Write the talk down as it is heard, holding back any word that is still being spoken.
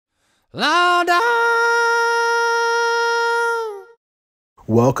Law Dog!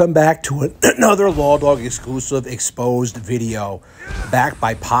 Welcome back to another Law Dog exclusive exposed video, backed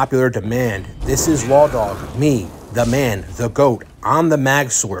by popular demand. This is Law Dog, me, the man, the GOAT, on the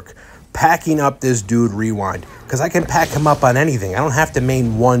Magslurk, packing up this dude Rewind, because I can pack him up on anything. I don't have to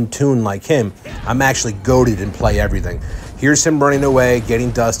main one tune like him. I'm actually goated and play everything. Here's him running away, getting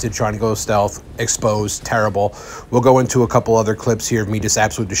dusted, trying to go stealth, exposed, terrible. We'll go into a couple other clips here of me just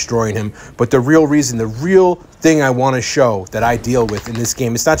absolutely destroying him. But the real reason, the real thing I want to show that I deal with in this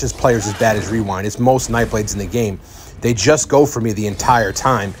game, it's not just players as bad as Rewind, it's most Nightblades in the game. They just go for me the entire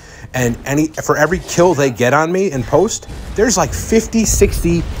time. And for every kill they get on me in post, there's like 50,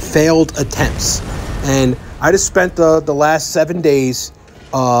 60 failed attempts. And I just spent the last 7 days,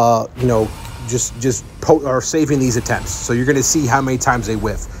 saving these attempts. So you're going to see how many times they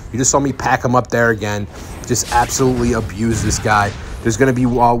whiff. You just saw me pack them up there again. Just absolutely abuse this guy. There's going to be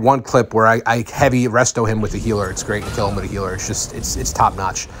one clip where I heavy resto him with a healer. It's great to kill him with a healer. It's just, it's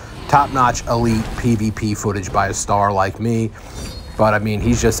top-notch. Top-notch elite PvP footage by a star like me. But, I mean,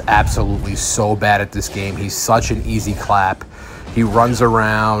 he's just absolutely so bad at this game. He's such an easy clap. He runs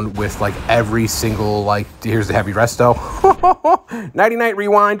around with, like, every single, like, here's the heavy resto. Nighty-night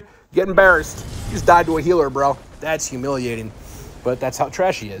Rewind. Get embarrassed. You just died to a healer, bro. That's humiliating. But that's how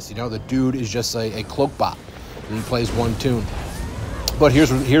trash he is. You know, the dude is just a cloak bot. And he plays one tune. But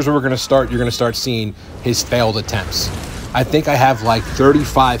here's where we're going to start. You're going to start seeing his failed attempts. I think I have like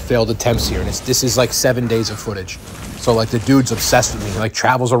 35 failed attempts here. And this is like 7 days of footage. So like the dude's obsessed with me. He like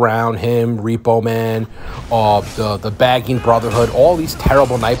travels around, him, Repo Man, the Bagging Brotherhood, all these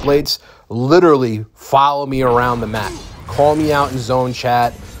terrible Nightblades literally follow me around the map. Call me out in zone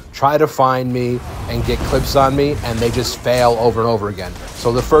chat. Try to find me and get clips on me, and they just fail over and over again.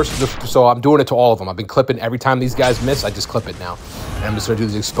 So so I'm doing it to all of them. I've been clipping every time these guys miss. I just clip it now, and I'm just gonna do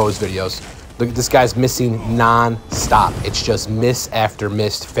these exposed videos. Look at this guy's missing non-stop. It's just miss after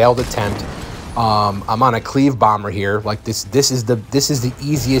miss, failed attempt. I'm on a cleave bomber here. Like this is the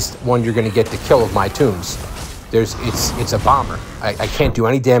easiest one you're gonna get to kill of my tunes. It's a bomber. I can't do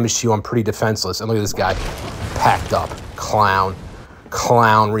any damage to you. I'm pretty defenseless. And look at this guy, packed up, clown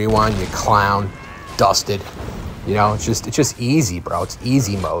Rewind, you clown, dusted. You know, it's just easy, bro. It's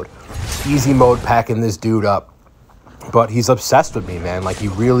easy mode. Easy mode packing this dude up. But he's obsessed with me, man. Like, he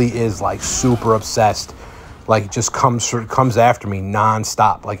really is, like, super obsessed. Like, just comes after me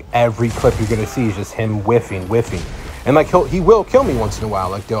non-stop. Like, every clip you're gonna see is just him whiffing. And, like, he will kill me once in a while.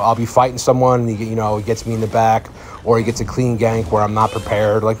 Like, I'll be fighting someone, and he gets me in the back, or he gets a clean gank where I'm not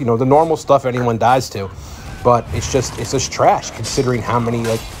prepared. Like, the normal stuff anyone dies to. But it's just trash, considering how many,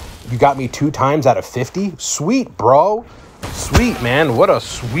 like, you got me 2 times out of 50? Sweet, bro. Sweet, man. What a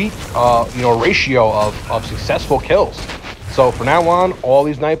sweet, ratio of successful kills. So from now on, all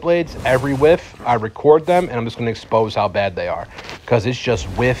these Nightblades, every whiff, I record them, and I'm just going to expose how bad they are. Because it's just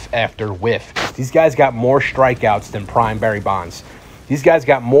whiff after whiff. These guys got more strikeouts than Prime Barry Bonds. These guys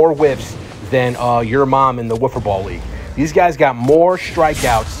got more whiffs than your mom in the Wiffle Ball League. These guys got more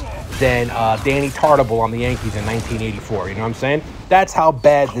strikeouts than Danny Tartable on the Yankees in 1984. You know what I'm saying? That's how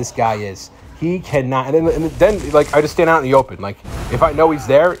bad this guy is. He cannot. And then like, I just stand out in the open. Like, if I know he's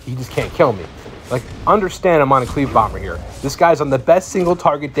there, he just can't kill me. Like, understand I'm on a cleave bomber here. This guy's on the best single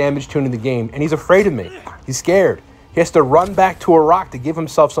target damage tune in the game, and he's afraid of me. He's scared. He has to run back to a rock to give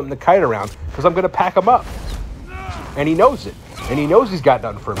himself something to kite around, because I'm going to pack him up. And he knows it. And he knows he's got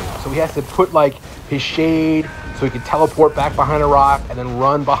nothing for me. So he has to put, like, his shade so he can teleport back behind a rock and then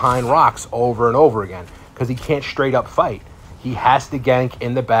run behind rocks over and over again, because he can't straight up fight. He has to gank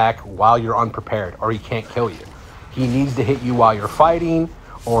in the back while you're unprepared, or he can't kill you. He needs to hit you while you're fighting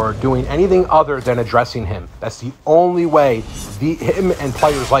or doing anything other than addressing him. That's the only way him and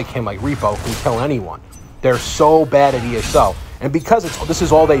players like him, like Repo, can kill anyone. They're so bad at ESO. And because this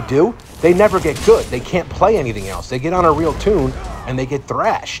is all they do, they never get good. They can't play anything else. They get on a real tune, and they get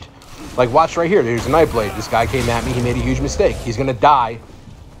thrashed. Like, watch right here. There's a Nightblade. This guy came at me. He made a huge mistake. He's going to die.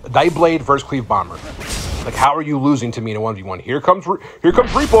 Nightblade versus Cleave Bomber. Like, how are you losing to me in a 1v1? Here comes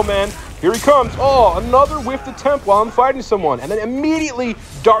Repo Man. Here he comes. Oh, another whiffed attempt while I'm fighting someone. And then immediately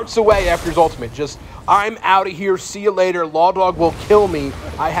darts away after his ultimate. Just, I'm out of here. See you later. Law Dog will kill me.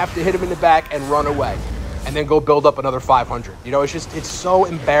 I have to hit him in the back and run away. And then go build up another 500. You know, it's so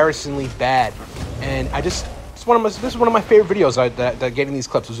embarrassingly bad. And this is one of my favorite videos that getting these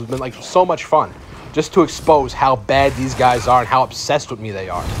clips. This has been like so much fun, just to expose how bad these guys are and how obsessed with me they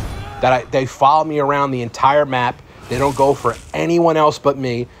are. They follow me around the entire map. They don't go for anyone else but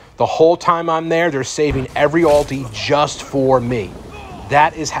me. The whole time I'm there, they're saving every ulti just for me.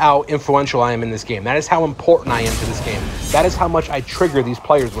 That is how influential I am in this game. That is how important I am to this game. That is how much I trigger these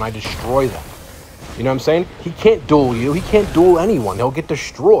players when I destroy them. You know what I'm saying? He can't duel you. He can't duel anyone. He'll get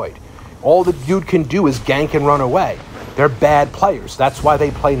destroyed. All the dude can do is gank and run away. They're bad players. That's why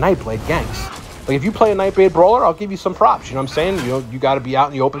they play Nightblade ganks. Like, if you play a Nightblade brawler, I'll give you some props. You know what I'm saying? You got to be out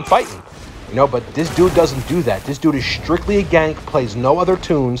in the open fighting. You know, but this dude doesn't do that. This dude is strictly a gank, plays no other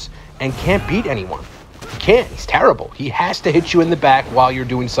tunes, and can't beat anyone. He can't. He's terrible. He has to hit you in the back while you're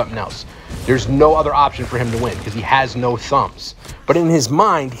doing something else. There's no other option for him to win because he has no thumbs. But in his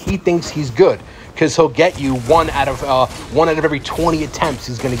mind, he thinks he's good because he'll get you one out of every 20 attempts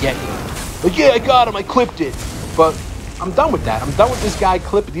he's going to get you. Like, yeah, I got him. I clipped it. But I'm done with that. I'm done with this guy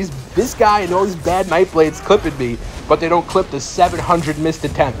clipping. This guy and all these bad Nightblades clipping me, but they don't clip the 700 missed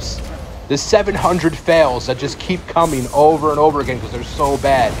attempts. The 700 fails that just keep coming over and over again because they're so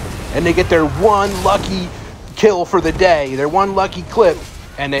bad. And they get their one lucky kill for the day, their one lucky clip,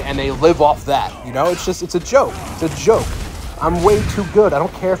 and they live off that. You know, it's a joke. It's a joke. I'm way too good. I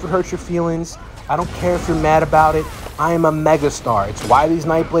don't care if it hurts your feelings. I don't care if you're mad about it. I am a megastar. It's why these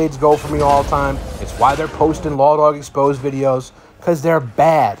Nightblades go for me all the time. It's why they're posting Law Dog Exposed videos, because they're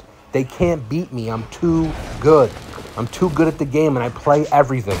bad. They can't beat me. I'm too good. I'm too good at the game, and I play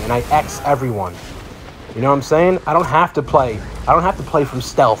everything, and I X everyone. You know what I'm saying? I don't have to play from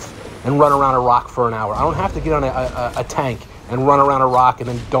stealth and run around a rock for an hour. I don't have to get on a tank and run around a rock and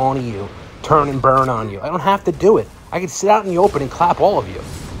then dawn you, turn and burn on you. I don't have to do it. I can sit out in the open and clap all of you.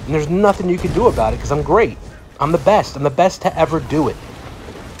 And there's nothing you can do about it because I'm great. I'm the best. I'm the best to ever do it.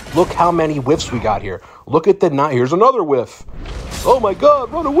 Look how many whiffs we got here. Look at the night. Here's another whiff. Oh my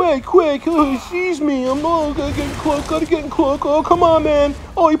God, run away, quick. Oh, he sees me. I'm gotta get in cloak, gotta get in cloak. Oh, come on, man.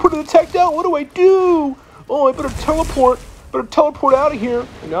 Oh, he put an attack down. What do I do? Oh, I better teleport out of here.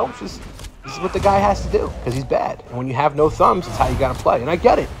 You know, this is what the guy has to do because he's bad. And when you have no thumbs, it's how you gotta play. And I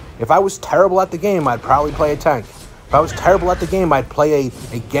get it. If I was terrible at the game, I'd probably play a tank. If I was terrible at the game, I'd play a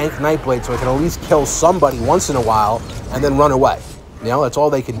gank Nightblade so I can at least kill somebody once in a while and then run away. You know, that's all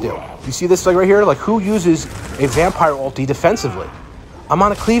they can do. You see this, like, right here? Like, who uses a vampire ulti defensively? I'm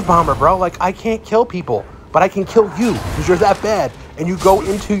on a cleave bomber, bro. Like, I can't kill people, but I can kill you because you're that bad. And you go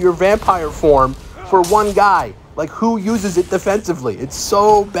into your vampire form for one guy. Like, who uses it defensively? It's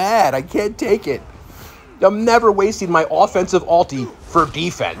so bad. I can't take it. I'm never wasting my offensive ulti for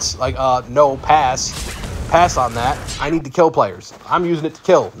defense. Like, no, pass. Pass on that. I need to kill players. I'm using it to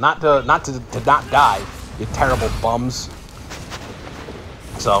kill, not to not die. You terrible bums.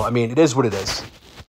 So, I mean, it is what it is.